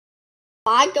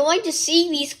I'm going to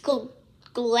see these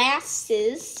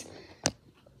glasses.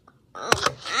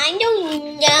 I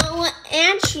don't know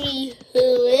actually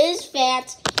who is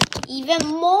that even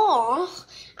more.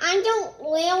 I don't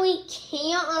really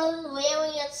care on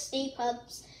wearing a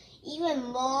Stay-Puft even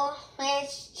more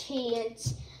last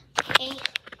chance. Okay?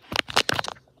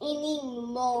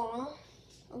 Anymore.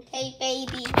 Okay,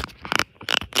 baby?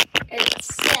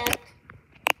 Except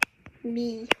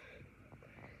me.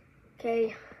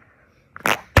 Okay.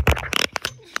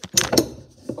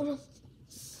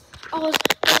 Oh,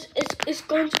 it's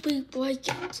going to be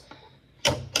blanket.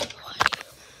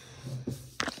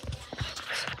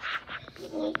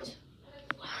 What?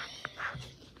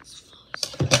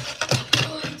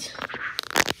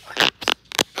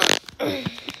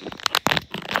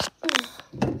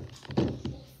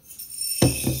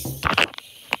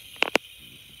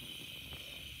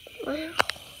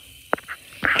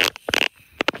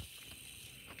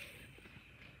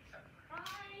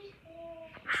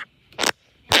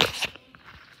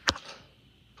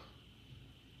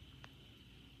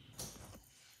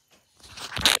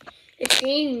 It's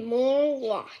getting more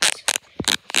locked.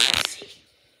 Let's see.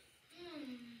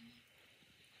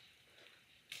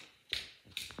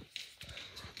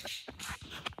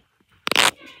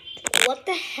 What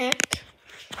the heck?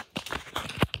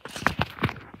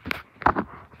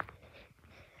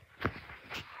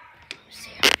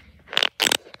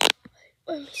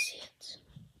 Let me see it.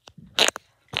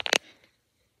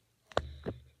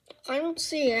 I don't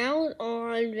see it out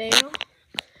on there.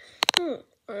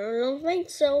 I don't think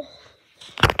so.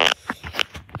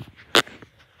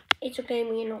 It's okay,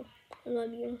 Mino. I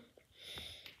love you.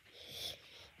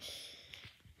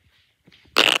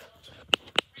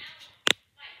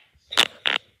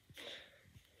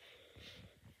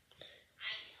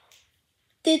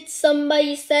 Did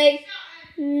somebody say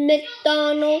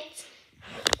McDonald's?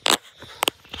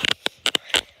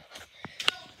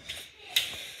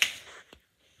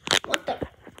 What the?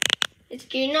 It's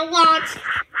getting a lot.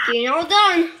 Getting all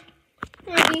done.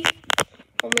 Maybe.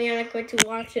 Oh man, I got to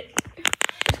watch it.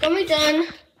 It's gonna be done.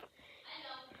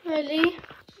 Ready?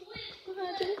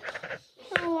 Ready?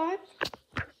 Alright.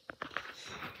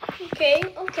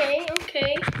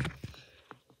 Okay.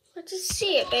 Let's just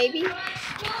see it, baby.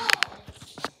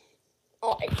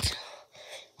 Alright.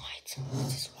 Let's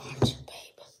just watch it,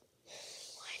 babe.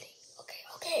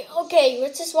 Okay.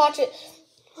 Let's just watch it.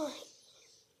 Alright.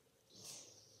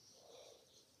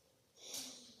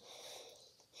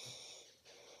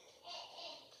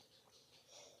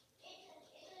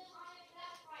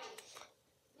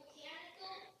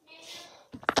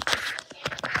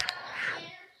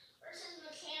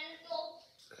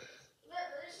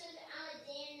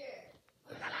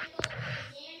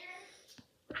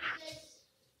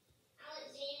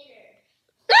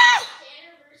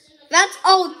 That's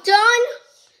all done,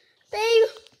 babe.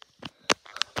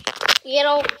 You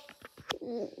know,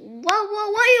 what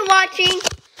are you watching?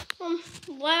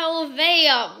 Well,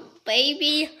 there,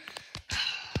 baby.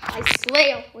 I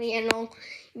swear, you know,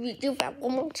 if you do that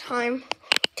one more time,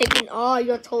 taking all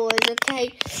your toys,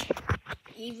 okay?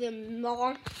 Even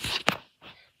more.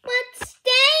 But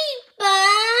stay,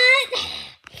 bud.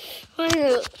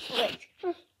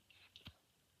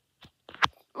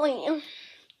 Wait.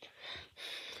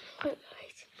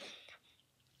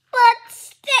 But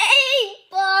stay,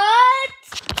 bud.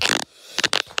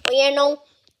 You know,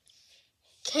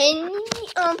 can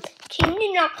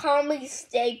you not call me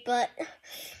Stay, but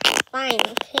fine,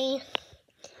 okay?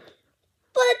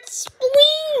 But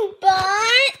Spring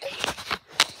Butt.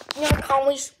 You don't call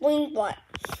me Spring Butt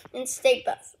and Stay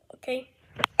Butt, okay?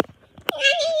 I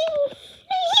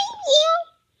hate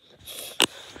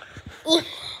you.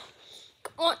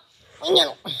 Come on, you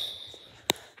know.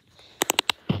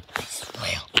 I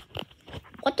swear.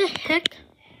 What the heck?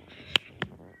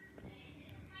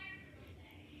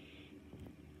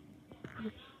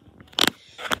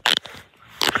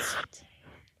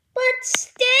 But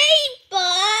stay,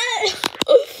 bud.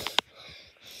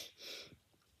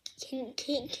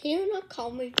 Can you not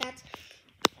call me that?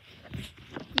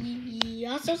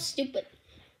 You're so stupid.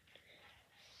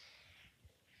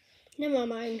 Never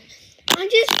mind. I'm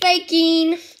just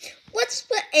faking. What's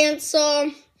the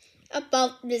answer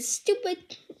about this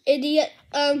stupid idiot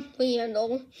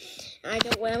Leonel? I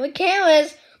don't really care.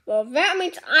 Well, that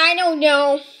means I don't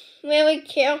know. Really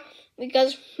care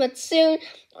but soon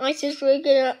I just really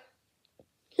gonna.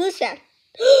 Who's that?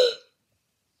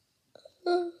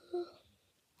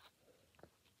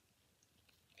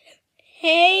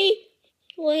 Hey,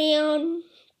 Leon.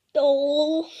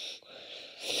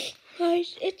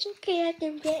 It's okay, I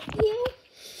can get you.